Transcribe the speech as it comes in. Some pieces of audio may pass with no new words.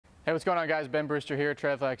Hey, what's going on, guys? Ben Brewster here at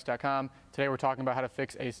TreadAthletics.com. Today we're talking about how to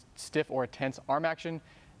fix a stiff or a tense arm action.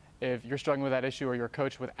 If you're struggling with that issue or you're a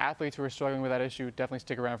coach with athletes who are struggling with that issue, definitely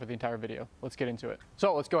stick around for the entire video. Let's get into it.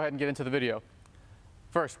 So let's go ahead and get into the video.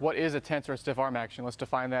 First, what is a tense or a stiff arm action? Let's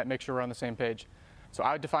define that, make sure we're on the same page. So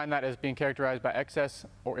I would define that as being characterized by excess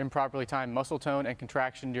or improperly timed muscle tone and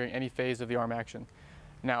contraction during any phase of the arm action.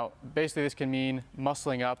 Now, basically this can mean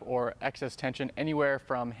muscling up or excess tension anywhere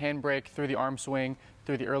from handbrake through the arm swing,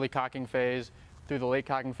 through the early cocking phase, through the late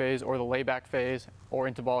cocking phase, or the layback phase, or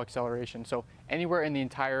into ball acceleration. So anywhere in the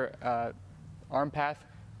entire arm path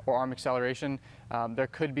or arm acceleration, there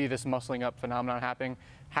could be this muscling up phenomenon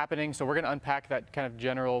happening. So we're going to unpack that kind of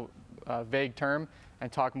general vague term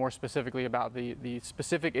and talk more specifically about the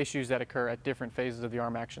specific issues that occur at different phases of the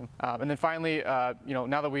arm action. And then finally,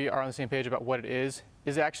 now that we are on the same page about what it is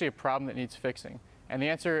it actually a problem that needs fixing? And the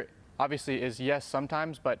answer obviously is yes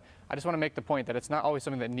sometimes, but I just want to make the point that it's not always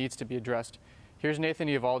something that needs to be addressed. Here's Nathan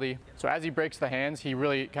Eovaldi. So as he breaks the hands, he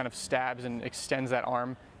really kind of stabs and extends that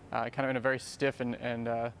arm kind of in a very stiff and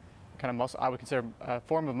kind of muscle, I would consider a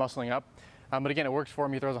form of muscling up. But again, it works for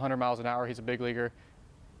him. He throws 100 miles an hour. He's a big leaguer.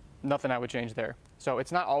 Nothing I would change there. So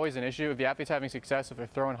it's not always an issue. If the athlete's having success, if they're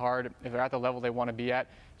throwing hard, if they're at the level they want to be at,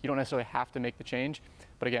 you don't necessarily have to make the change.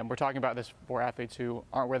 But again, we're talking about this for athletes who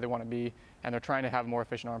aren't where they want to be and they're trying to have a more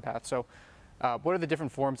efficient arm path. So what are the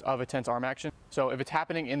different forms of a tense arm action? So if it's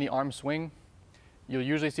happening in the arm swing, you'll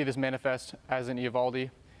usually see this manifest as in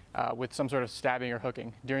Eovaldi with some sort of stabbing or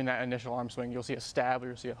hooking. During that initial arm swing, you'll see a stab or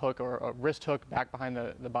you'll see a hook or a wrist hook back behind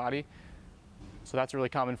the body. So that's a really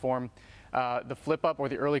common form. The flip up or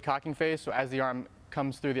the early cocking phase, so as the arm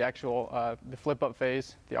comes through the actual the flip up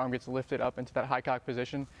phase, the arm gets lifted up into that high cock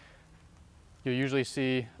position. You'll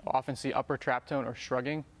usually often see upper trap tone or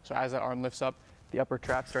shrugging. So as that arm lifts up, the upper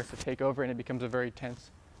trap starts to take over and it becomes a very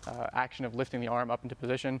tense action of lifting the arm up into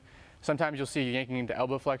position. Sometimes you'll see yanking into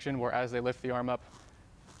elbow flexion, where as they lift the arm up,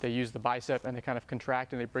 they use the bicep and they kind of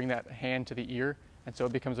contract and they bring that hand to the ear, and so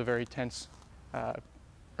it becomes a very tense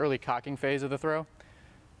early cocking phase of the throw.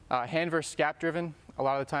 Hand versus scap driven. A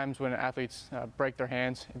lot of the times when athletes break their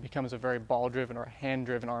hands, it becomes a very ball driven or hand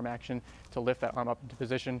driven arm action to lift that arm up into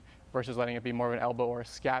position versus letting it be more of an elbow or a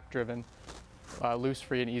scap driven loose,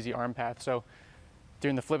 free, and easy arm path. So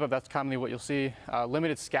during the flip up, that's commonly what you'll see.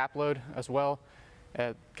 Limited scap load as well.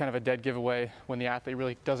 Kind of a dead giveaway when the athlete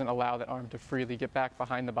really doesn't allow that arm to freely get back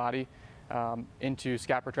behind the body into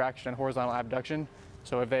scap retraction and horizontal abduction.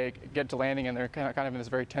 So if they get to landing and they're kind of in this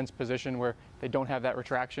very tense position where they don't have that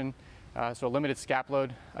retraction, so a limited scap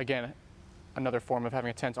load, again, another form of having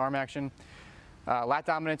a tense arm action. Lat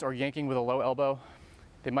dominance or yanking with a low elbow.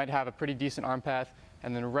 They might have a pretty decent arm path,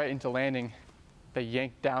 and then right into landing, they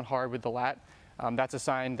yank down hard with the lat. That's a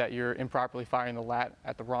sign that you're improperly firing the lat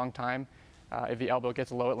at the wrong time. If the elbow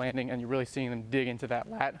gets low at landing and you're really seeing them dig into that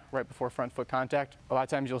lat right before front foot contact, a lot of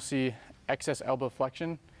times you'll see excess elbow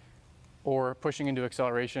flexion or pushing into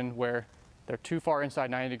acceleration where they're too far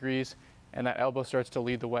inside 90 degrees and that elbow starts to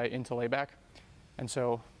lead the way into layback. And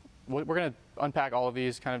so we're going to unpack all of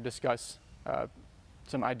these, kind of discuss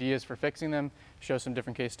some ideas for fixing them, show some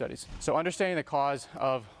different case studies. So understanding the cause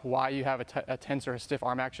of why you have a tense or a stiff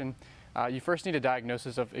arm action, you first need a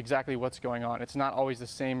diagnosis of exactly what's going on. It's not always the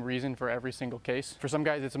same reason for every single case. For some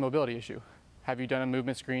guys, it's a mobility issue. Have you done a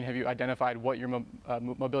movement screen? Have you identified what your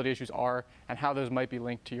mobility issues are and how those might be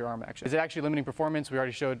linked to your arm action? Is it actually limiting performance? We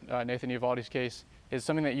already showed Nathan Eovaldi's case. Is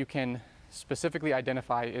something that you can specifically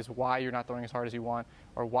identify is why you're not throwing as hard as you want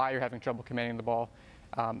or why you're having trouble commanding the ball.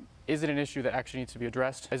 Is it an issue that actually needs to be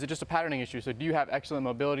addressed? Is it just a patterning issue? So do you have excellent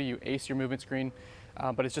mobility, you ace your movement screen,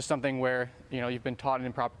 but it's just something where you've been taught an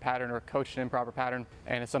improper pattern or coached an improper pattern,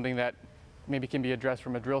 and it's something that maybe can be addressed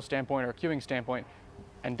from a drill standpoint or a cueing standpoint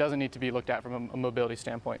and doesn't need to be looked at from a mobility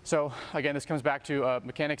standpoint. So again, this comes back to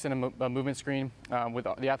mechanics and a movement screen. With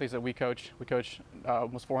the athletes that we coach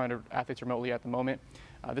almost 400 athletes remotely at the moment.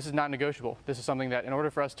 This is not negotiable. This is something that in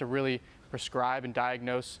order for us to really prescribe and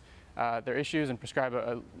diagnose their issues and prescribe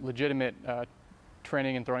a legitimate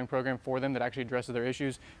training and throwing program for them that actually addresses their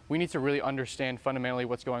issues, we need to really understand fundamentally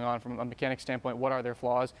what's going on from a mechanics standpoint, what are their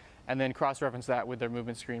flaws, and then cross-reference that with their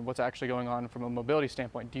movement screen. What's actually going on from a mobility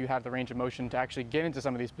standpoint? Do you have the range of motion to actually get into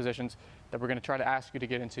some of these positions that we're going to try to ask you to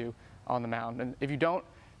get into on the mound? And if you don't,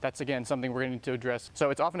 that's again something we're going to need to address.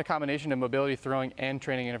 So it's often a combination of mobility, throwing, and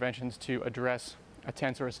training interventions to address a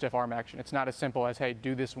tense or a stiff arm action. It's not as simple as, hey,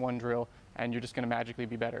 do this one drill and you're just going to magically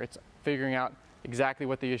be better. It's figuring out exactly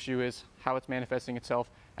what the issue is, how it's manifesting itself,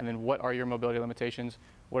 and then what are your mobility limitations,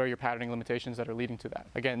 what are your patterning limitations that are leading to that.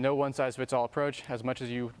 Again, no one-size-fits-all approach. As much as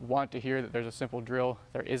you want to hear that there's a simple drill,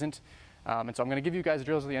 there isn't. And so I'm going to give you guys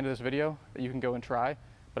drills at the end of this video that you can go and try.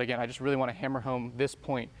 But again, I just really want to hammer home this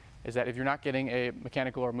point, is that if you're not getting a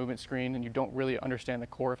mechanical or movement screen and you don't really understand the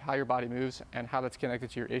core of how your body moves and how that's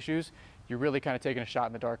connected to your issues, you're really kind of taking a shot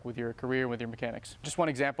in the dark with your career and with your mechanics. Just one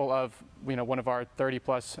example of one of our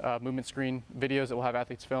 30+ movement screen videos that we'll have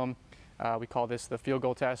athletes film. We call this the field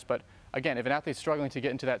goal test. But again, if an athlete's struggling to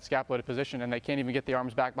get into that scap loaded position and they can't even get the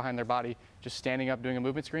arms back behind their body, just standing up doing a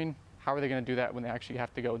movement screen, how are they going to do that when they actually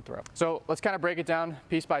have to go and throw? So let's kind of break it down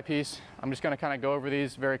piece by piece. I'm just going to kind of go over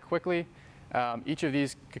these very quickly. Each of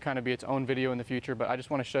these could kind of be its own video in the future, but I just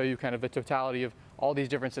want to show you kind of the totality of all these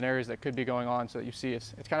different scenarios that could be going on so that you see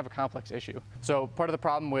it's kind of a complex issue. So part of the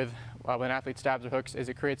problem with when an athlete stabs or hooks is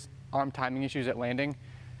it creates arm timing issues at landing.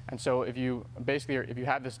 And so if you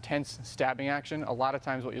have this tense stabbing action, a lot of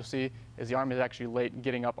times what you'll see is the arm is actually late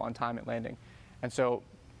getting up on time at landing. And so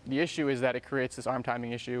the issue is that it creates this arm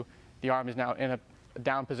timing issue. The arm is now in a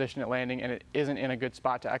down position at landing and it isn't in a good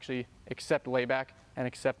spot to actually accept layback and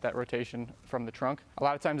accept that rotation from the trunk. A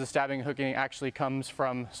lot of times the stabbing and hooking actually comes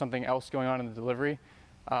from something else going on in the delivery.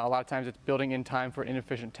 A lot of times it's building in time for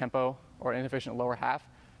inefficient tempo or inefficient lower half.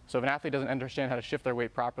 So if an athlete doesn't understand how to shift their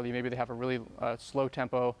weight properly, maybe they have a really slow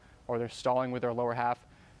tempo or they're stalling with their lower half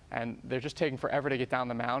and they're just taking forever to get down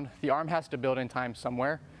the mound, the arm has to build in time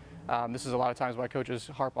somewhere. This is a lot of times why coaches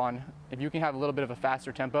harp on, if you can have a little bit of a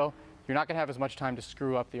faster tempo, you're not going to have as much time to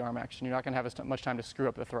screw up the arm action. You're not going to have as much time to screw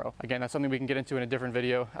up the throw. Again, that's something we can get into in a different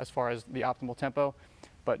video as far as the optimal tempo,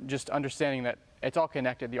 but just understanding that it's all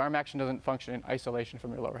connected. The arm action doesn't function in isolation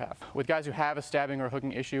from your lower half. With guys who have a stabbing or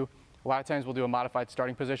hooking issue, a lot of times we'll do a modified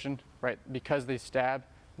starting position, right? Because they stab,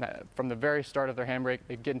 from the very start of their handbrake,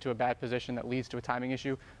 they get into a bad position that leads to a timing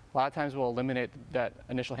issue. A lot of times we'll eliminate that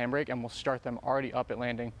initial handbrake and we'll start them already up at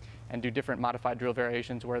landing and do different modified drill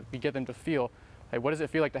variations where we get them to feel, hey, what does it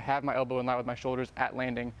feel like to have my elbow in line with my shoulders at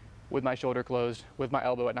landing, with my shoulder closed, with my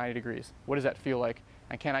elbow at 90 degrees? What does that feel like?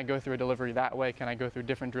 And can I go through a delivery that way? Can I go through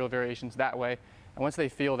different drill variations that way? And once they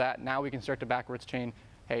feel that, now we can start to backwards chain.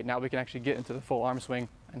 Hey, now we can actually get into the full arm swing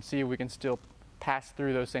and see if we can still pass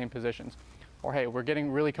through those same positions. Or hey, we're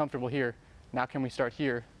getting really comfortable here. Now can we start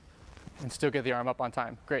here and still get the arm up on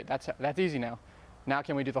time? Great, that's easy now. Now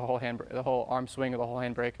can we do the whole arm swing or the whole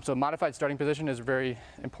handbrake? So modified starting position is very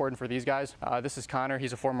important for these guys. This is Connor,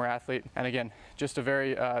 he's a former athlete. And again, just a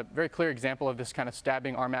very clear example of this kind of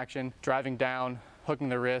stabbing arm action, driving down, hooking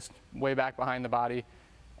the wrist, way back behind the body.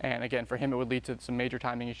 And again, for him, it would lead to some major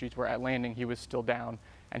timing issues where at landing, he was still down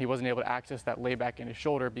and he wasn't able to access that layback in his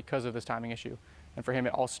shoulder because of this timing issue. And for him,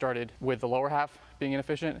 it all started with the lower half being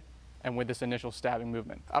inefficient and with this initial stabbing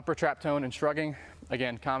movement. Upper trap tone and shrugging,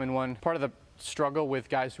 again, common one. Part of the struggle with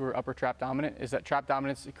guys who are upper trap dominant is that trap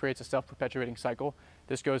dominance, it creates a self-perpetuating cycle.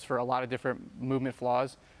 This goes for a lot of different movement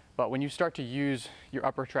flaws. But when you start to use your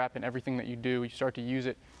upper trap in everything that you do, you start to use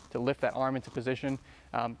it to lift that arm into position.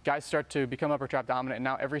 Guys start to become upper trap dominant, and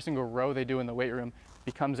now every single row they do in the weight room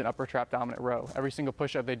becomes an upper trap dominant row. Every single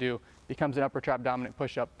push-up they do becomes an upper trap dominant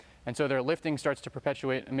push-up. And so their lifting starts to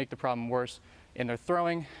perpetuate and make the problem worse in their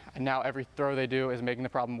throwing, and now every throw they do is making the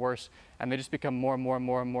problem worse, and they just become more and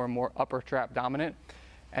more upper trap dominant.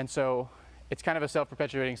 And so it's kind of a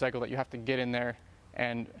self-perpetuating cycle that you have to get in there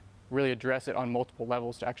and really address it on multiple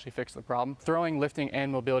levels to actually fix the problem. Throwing, lifting,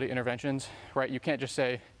 and mobility interventions, right? You can't just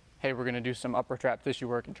say, hey, we're gonna do some upper trap tissue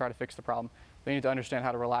work and try to fix the problem. They need to understand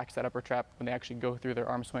how to relax that upper trap when they actually go through their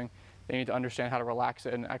arm swing. They need to understand how to relax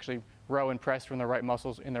it and actually row and press from the right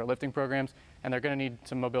muscles in their lifting programs. And they're gonna need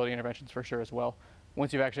some mobility interventions for sure as well,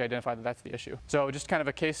 once you've actually identified that that's the issue. So just kind of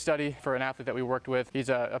a case study for an athlete that we worked with. He's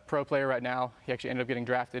a pro player right now. He actually ended up getting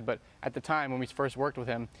drafted, but at the time when we first worked with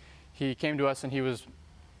him, he came to us and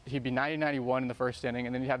he'd be 90-91 in the first inning,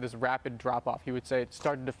 and then he'd have this rapid drop off. He would say it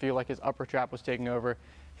started to feel like his upper trap was taking over.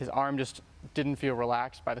 His arm just didn't feel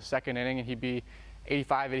relaxed by the second inning, and he'd be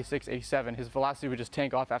 85, 86, 87. His velocity would just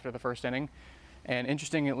tank off after the first inning. And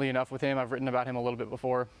interestingly enough with him, I've written about him a little bit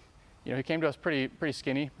before. You know, he came to us pretty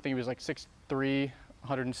skinny. I think he was like 6'3",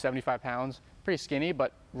 175 pounds. Pretty skinny,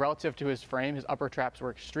 but relative to his frame, his upper traps were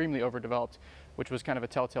extremely overdeveloped, which was kind of a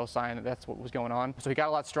telltale sign that that's what was going on. So he got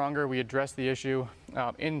a lot stronger. We addressed the issue.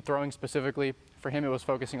 In throwing specifically, for him it was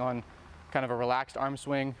focusing on kind of a relaxed arm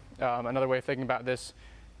swing. Another way of thinking about this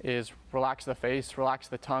is relax the face, relax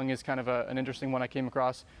the tongue is kind of an interesting one I came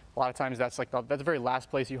across. A lot of times that's like that's the very last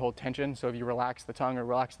place you hold tension. So if you relax the tongue or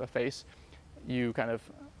relax the face, you kind of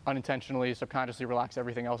unintentionally, subconsciously relax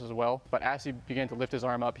everything else as well. But as he began to lift his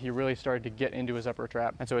arm up, he really started to get into his upper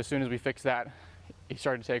trap. And so as soon as we fixed that, he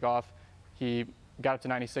started to take off. He got up to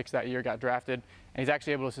 96 that year, got drafted, and he's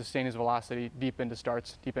actually able to sustain his velocity deep into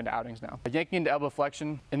starts, deep into outings now. Yanking into elbow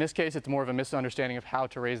flexion, in this case, it's more of a misunderstanding of how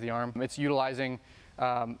to raise the arm. It's utilizing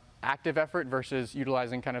active effort versus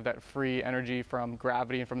utilizing kind of that free energy from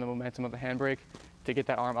gravity and from the momentum of the handbrake to get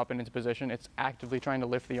that arm up and into position. It's actively trying to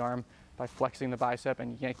lift the arm by flexing the bicep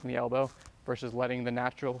and yanking the elbow versus letting the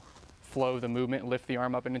natural flow of the movement lift the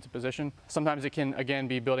arm up and into position. Sometimes it can, again,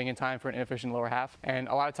 be building in time for an inefficient lower half. And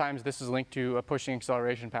a lot of times this is linked to a pushing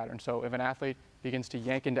acceleration pattern. So if an athlete begins to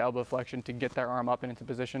yank into elbow flexion to get their arm up and into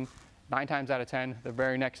position, 9 times out of 10, the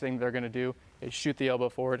very next thing they're going to do is shoot the elbow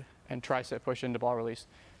forward and tricep push into ball release.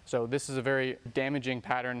 So this is a very damaging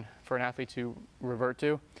pattern for an athlete to revert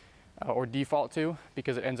to or default to,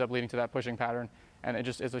 because it ends up leading to that pushing pattern, and it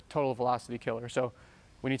just is a total velocity killer. So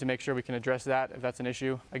we need to make sure we can address that if that's an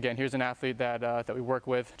issue. Again, here's an athlete that we work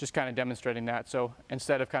with, just kind of demonstrating that. So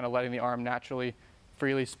instead of kind of letting the arm naturally,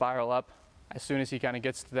 freely spiral up, as soon as he kind of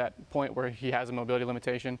gets to that point where he has a mobility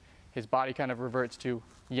limitation, his body kind of reverts to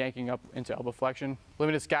yanking up into elbow flexion.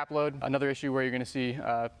 Limited scap load, another issue where you're going to see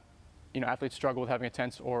athletes struggle with having a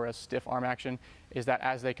tense or a stiff arm action, is that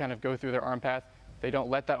as they kind of go through their arm path, they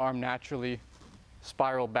don't let that arm naturally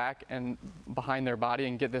spiral back and behind their body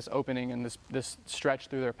and get this opening and this stretch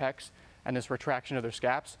through their pecs and this retraction of their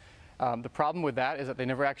scaps. The problem with that is that they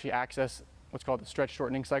never actually access what's called the stretch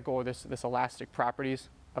shortening cycle, or this elastic properties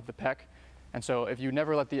of the pec. And so if you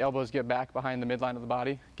never let the elbows get back behind the midline of the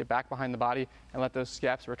body, get back behind the body and let those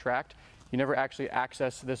scaps retract, you never actually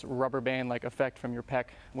access this rubber band-like effect from your pec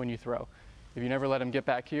when you throw. If you never let them get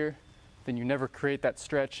back here, then you never create that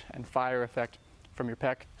stretch and fire effect from your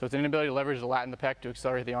pec. So it's an inability to leverage the lat in the pec to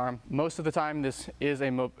accelerate the arm. Most of the time this is a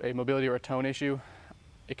mobility or a tone issue.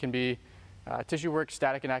 It can be tissue work,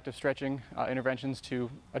 static and active stretching interventions to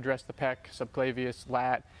address the pec, subclavius,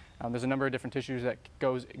 lat. There's a number of different tissues that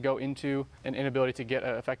go into an inability to get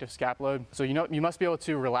an effective scap load. So you must be able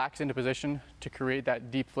to relax into position to create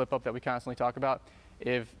that deep flip up that we constantly talk about.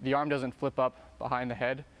 If the arm doesn't flip up behind the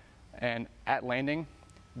head and at landing,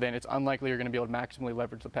 then it's unlikely you're going to be able to maximally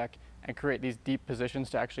leverage the pec and create these deep positions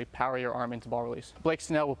to actually power your arm into ball release. Blake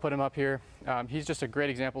Snell, we'll put him up here. He's just a great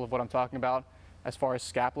example of what I'm talking about as far as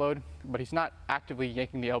scap load, but he's not actively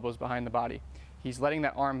yanking the elbows behind the body. He's letting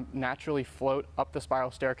that arm naturally float up the spiral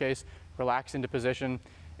staircase, relax into position,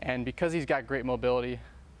 and because he's got great mobility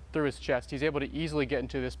through his chest, he's able to easily get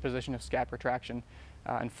into this position of scap retraction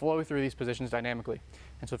and flow through these positions dynamically.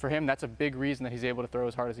 And so for him, that's a big reason that he's able to throw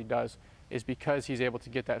as hard as he does, is because he's able to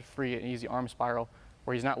get that free and easy arm spiral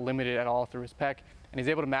where he's not limited at all through his pec, and he's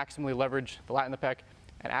able to maximally leverage the lat in the pec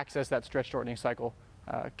and access that stretch shortening cycle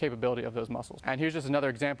capability of those muscles. And here's just another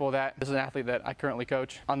example of that. This is an athlete that I currently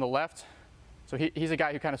coach. On the left, so he's a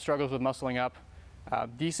guy who kind of struggles with muscling up.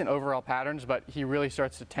 Decent overall patterns, but he really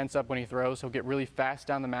starts to tense up when he throws. He'll get really fast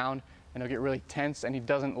down the mound and he'll get really tense, and he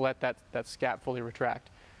doesn't let that scap fully retract.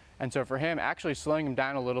 And so for him, actually slowing him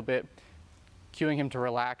down a little bit, cueing him to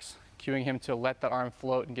relax, cueing him to let that arm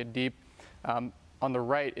float and get deep. On the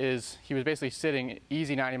right is, he was basically sitting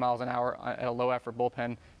easy 90 miles an hour at a low effort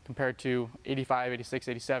bullpen compared to 85, 86,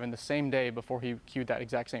 87 the same day before he cued that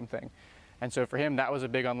exact same thing. And so for him, that was a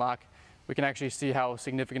big unlock. We can actually see how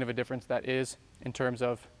significant of a difference that is in terms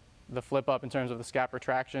of the flip up, in terms of the scap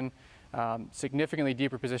retraction, significantly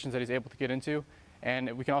deeper positions that he's able to get into.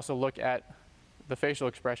 And we can also look at the facial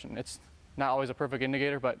expression. It's not always a perfect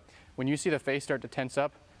indicator, but when you see the face start to tense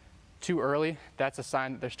up too early, that's a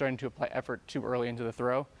sign that they're starting to apply effort too early into the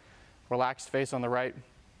throw. Relaxed face on the right,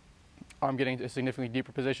 arm getting to significantly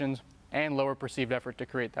deeper positions, and lower perceived effort to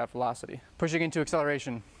create that velocity. Pushing into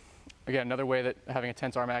acceleration. Again, another way that having a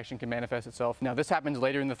tense arm action can manifest itself. Now this happens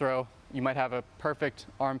later in the throw. You might have a perfect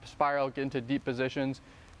arm spiral, get into deep positions,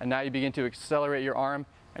 and now you begin to accelerate your arm,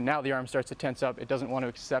 and now the arm starts to tense up. It doesn't want to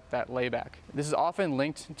accept that layback. This is often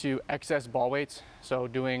linked to excess ball weights, so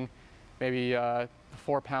doing maybe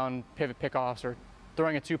 4-pound pivot pickoffs, or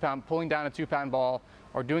throwing a 2-pound, pulling down a 2-pound ball,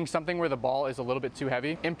 or doing something where the ball is a little bit too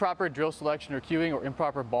heavy. Improper drill selection or cueing or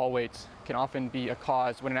improper ball weights can often be a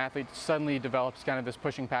cause when an athlete suddenly develops kind of this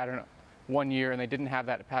pushing pattern one year and they didn't have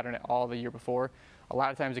that pattern at all the year before. A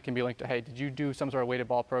lot of times it can be linked to, hey, did you do some sort of weighted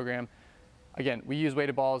ball program? Again, we use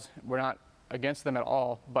weighted balls. We're not against them at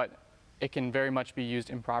all, but it can very much be used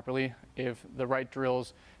improperly if the right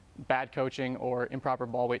drills, bad coaching, or improper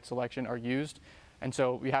ball weight selection are used. And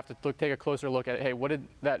so we have to take a closer look at, hey, what did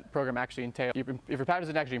that program actually entail? If your patterns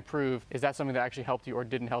didn't actually improve, is that something that actually helped you or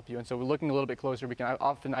didn't help you? And so we're looking a little bit closer. We can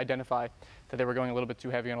often identify that they were going a little bit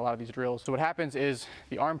too heavy on a lot of these drills. So what happens is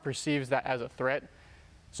the arm perceives that as a threat.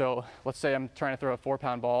 So let's say I'm trying to throw a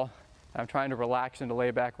 4-pound ball. I'm trying to relax into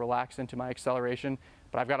layback, relax into my acceleration,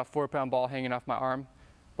 but I've got a 4-pound ball hanging off my arm.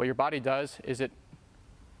 What your body does is it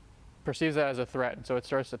perceives that as a threat. And so it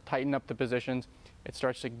starts to tighten up the positions. It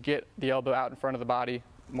starts to get the elbow out in front of the body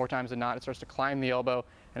more times than not. It starts to climb the elbow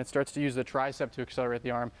and it starts to use the tricep to accelerate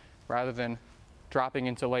the arm rather than dropping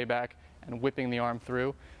into layback and whipping the arm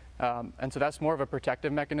through. And so that's more of a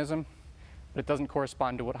protective mechanism, but it doesn't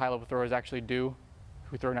correspond to what high-level throwers actually do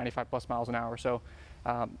who throw 95 plus miles an hour. So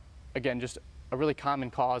again, just a really common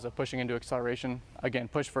cause of pushing into acceleration. Again,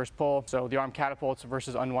 push first pull. So the arm catapults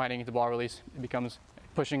versus unwinding into ball release. It becomes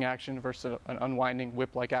a pushing action versus an unwinding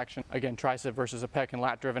whip-like action. Again, tricep versus a pec and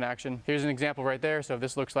lat driven action. Here's an example right there. So if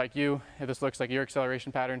this looks like you, if this looks like your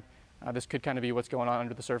acceleration pattern, this could kind of be what's going on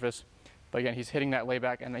under the surface. But again, he's hitting that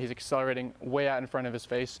layback and he's accelerating way out in front of his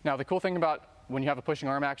face. Now, the cool thing about when you have a pushing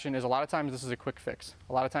arm action is a lot of times this is a quick fix.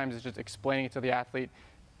 A lot of times it's just explaining it to the athlete.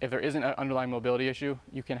 If there isn't an underlying mobility issue,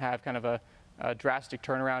 you can have kind of a drastic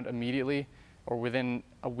turnaround immediately or within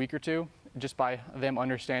a week or two just by them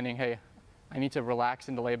understanding, hey, I need to relax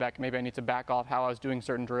into layback. Maybe I need to back off how I was doing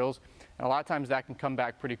certain drills. And a lot of times that can come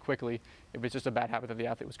back pretty quickly if it's just a bad habit that the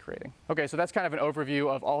athlete was creating. Okay, so that's kind of an overview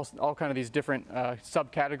of all kind of these different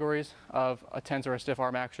subcategories of a tense or a stiff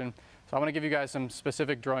arm action. So I want to give you guys some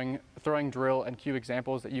specific throwing drill and cue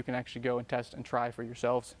examples that you can actually go and test and try for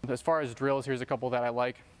yourselves. As far as drills, here's a couple that I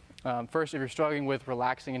like. First, if you're struggling with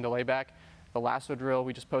relaxing into layback, the lasso drill,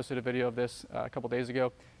 we just posted a video of this a couple days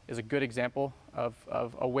ago, is a good example of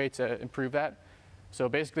a way to improve that. So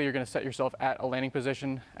basically you're going to set yourself at a landing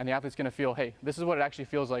position and the athlete's going to feel, hey, this is what it actually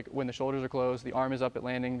feels like when the shoulders are closed, the arm is up at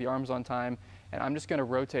landing, the arm's on time, and I'm just going to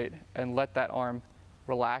rotate and let that arm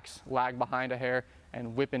relax, lag behind a hair,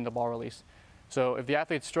 and whip into ball release. So if the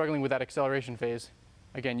athlete's struggling with that acceleration phase,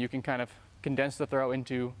 again, you can kind of condense the throw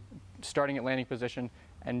into starting at landing position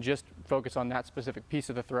and just focus on that specific piece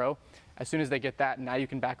of the throw. As soon as they get that, now you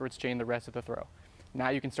can backwards chain the rest of the throw. Now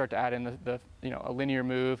you can start to add in a linear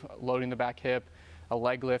move, loading the back hip, a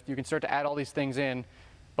leg lift. You can start to add all these things in,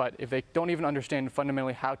 but if they don't even understand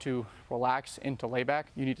fundamentally how to relax into layback,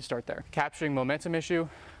 you need to start there. Capturing momentum issue.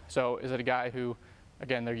 So is it a guy who,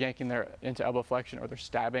 again, they're yanking into elbow flexion, or they're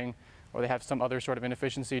stabbing, or they have some other sort of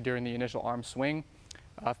inefficiency during the initial arm swing?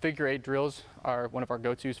 Figure 8 drills are one of our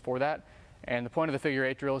go-tos for that. And the point of the figure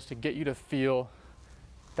 8 drill is to get you to feel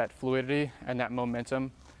that fluidity and that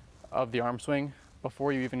momentum of the arm swing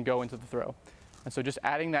before you even go into the throw. And so just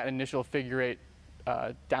adding that initial figure 8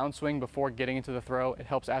 downswing before getting into the throw, it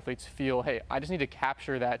helps athletes feel, hey, I just need to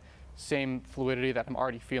capture that same fluidity that I'm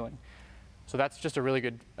already feeling. So that's just a really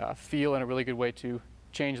good feel and a really good way to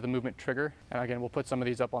change the movement trigger. And again, we'll put some of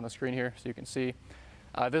these up on the screen here so you can see.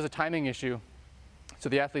 There's a timing issue. So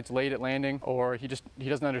the athlete's late at landing, or he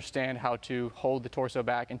doesn't understand how to hold the torso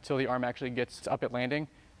back until the arm actually gets up at landing.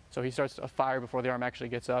 So he starts to fire before the arm actually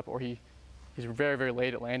gets up, or he's very, very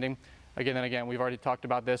late at landing. Again, we've already talked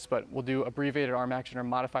about this, but we'll do abbreviated arm action or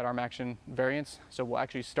modified arm action variants. So we'll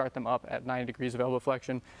actually start them up at 90 degrees of elbow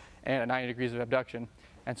flexion and at 90 degrees of abduction.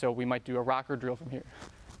 And so we might do a rocker drill from here.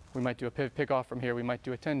 We might do a pivot pick off from here. We might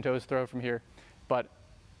do a 10 toes throw from here. But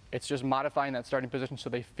it's just modifying that starting position so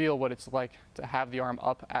they feel what it's like to have the arm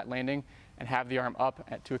up at landing and have the arm up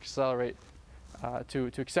to accelerate,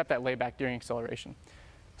 to accept that layback during acceleration.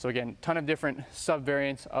 So again, ton of different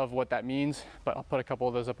sub-variants of what that means, but I'll put a couple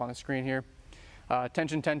of those up on the screen here.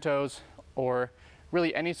 Tension 10 toes, or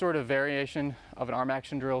really any sort of variation of an arm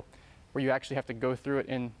action drill where you actually have to go through it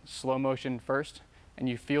in slow motion first, and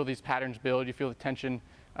you feel these patterns build, you feel the tension,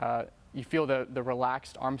 you feel the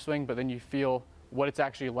relaxed arm swing, but then you feel what it's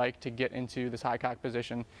actually like to get into this high cock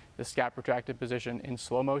position, the scap retracted position in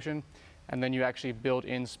slow motion, and then you actually build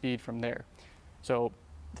in speed from there. So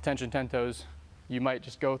the tension 10 toes, you might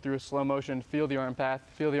just go through a slow motion, feel the arm path,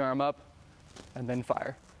 feel the arm up, and then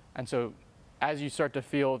fire. And so as you start to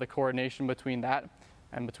feel the coordination between that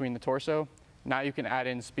and between the torso, now you can add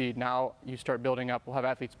in speed. Now you start building up. We'll have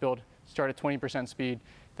athletes start at 20% speed,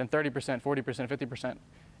 then 30%, 40%, 50%.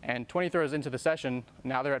 And 20 throws into the session,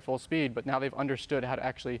 now they're at full speed, but now they've understood how to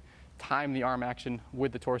actually time the arm action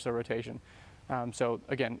with the torso rotation. So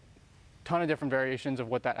again, ton of different variations of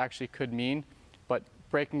what that actually could mean, but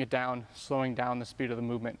breaking it down, slowing down the speed of the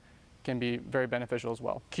movement can be very beneficial as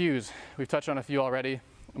well. Cues, we've touched on a few already,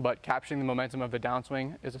 but capturing the momentum of the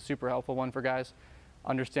downswing is a super helpful one for guys.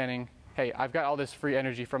 Understanding, hey, I've got all this free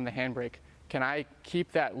energy from the handbrake. Can I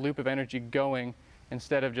keep that loop of energy going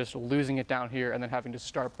instead of just losing it down here and then having to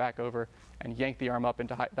start back over and yank the arm up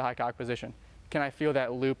into the high cock position? Can I feel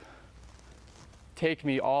that loop take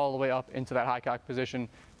me all the way up into that high cock position,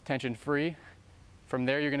 tension free? From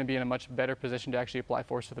there, you're going to be in a much better position to actually apply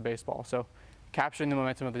force to the baseball. So capturing the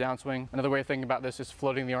momentum of the downswing. Another way of thinking about this is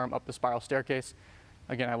floating the arm up the spiral staircase.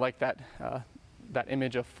 Again, I like that, that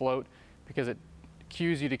image of float because it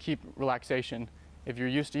cues you to keep relaxation If you're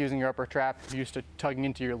used to using your upper trap, you're used to tugging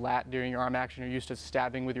into your lat during your arm action, you're used to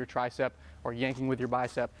stabbing with your tricep or yanking with your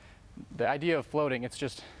bicep, the idea of floating, it's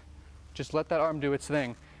just let that arm do its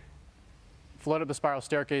thing. Float up the spiral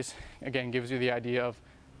staircase, again, gives you the idea of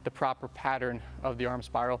the proper pattern of the arm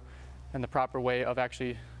spiral and the proper way of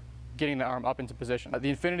actually getting the arm up into position. The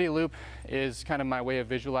infinity loop is kind of my way of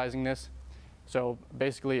visualizing this. So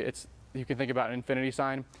basically you can think about an infinity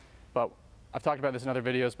sign, but I've talked about this in other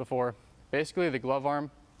videos before. Basically the glove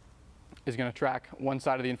arm is going to track one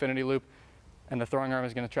side of the infinity loop and the throwing arm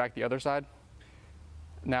is going to track the other side.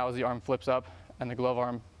 Now as the arm flips up and the glove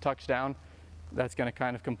arm tucks down, that's going to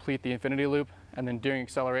kind of complete the infinity loop, and then during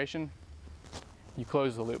acceleration you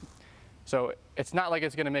close the loop. So it's not like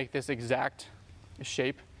it's going to make this exact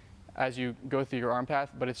shape as you go through your arm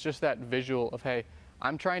path, but it's just that visual of, hey,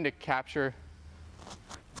 I'm trying to capture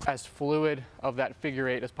as fluid of that figure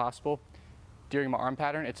eight as possible during my arm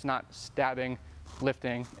pattern. It's not stabbing,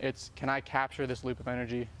 lifting, it's can I capture this loop of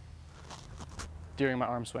energy during my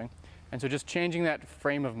arm swing. And so just changing that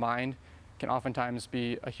frame of mind can oftentimes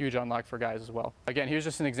be a huge unlock for guys as well. Again, here's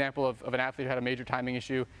just an example of an athlete who had a major timing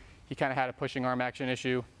issue. He kind of had a pushing arm action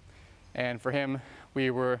issue, and for him, we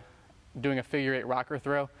were doing a figure eight rocker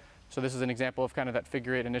throw. So this is an example of kind of that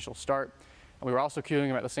figure eight initial start. And we were also cueing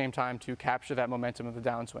him at the same time to capture that momentum of the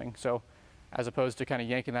downswing. So as opposed to kind of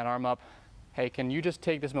yanking that arm up, hey, can you just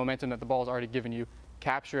take this momentum that the ball's already given you,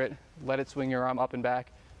 capture it, let it swing your arm up and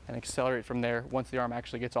back, and accelerate from there once the arm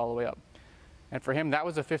actually gets all the way up. And for him, that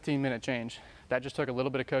was a 15-minute change. That just took a little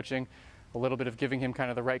bit of coaching, a little bit of giving him kind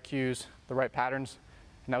of the right cues, the right patterns,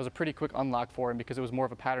 and that was a pretty quick unlock for him because it was more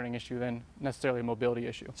of a patterning issue than necessarily a mobility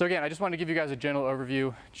issue. So again, I just wanted to give you guys a general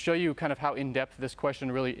overview, show you kind of how in-depth this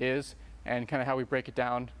question really is, and kind of how we break it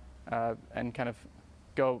down and kind of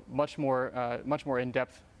go much more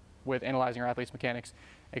in-depth with analyzing our athletes' mechanics.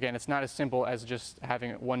 Again, it's not as simple as just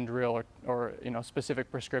having one drill or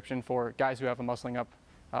specific prescription for guys who have a muscling up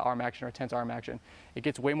arm action or a tense arm action. It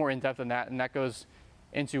gets way more in-depth than that, and that goes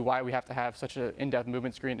into why we have to have such an in-depth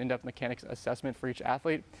movement screen, in-depth mechanics assessment for each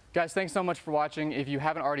athlete. Guys, thanks so much for watching. If you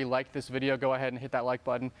haven't already liked this video, go ahead and hit that like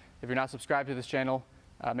button. If you're not subscribed to this channel,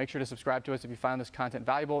 make sure to subscribe to us if you found this content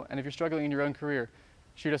valuable. And if you're struggling in your own career,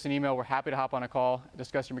 shoot us an email. We're happy to hop on a call,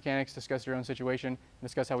 discuss your mechanics, discuss your own situation, and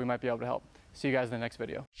discuss how we might be able to help. See you guys in the next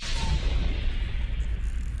video.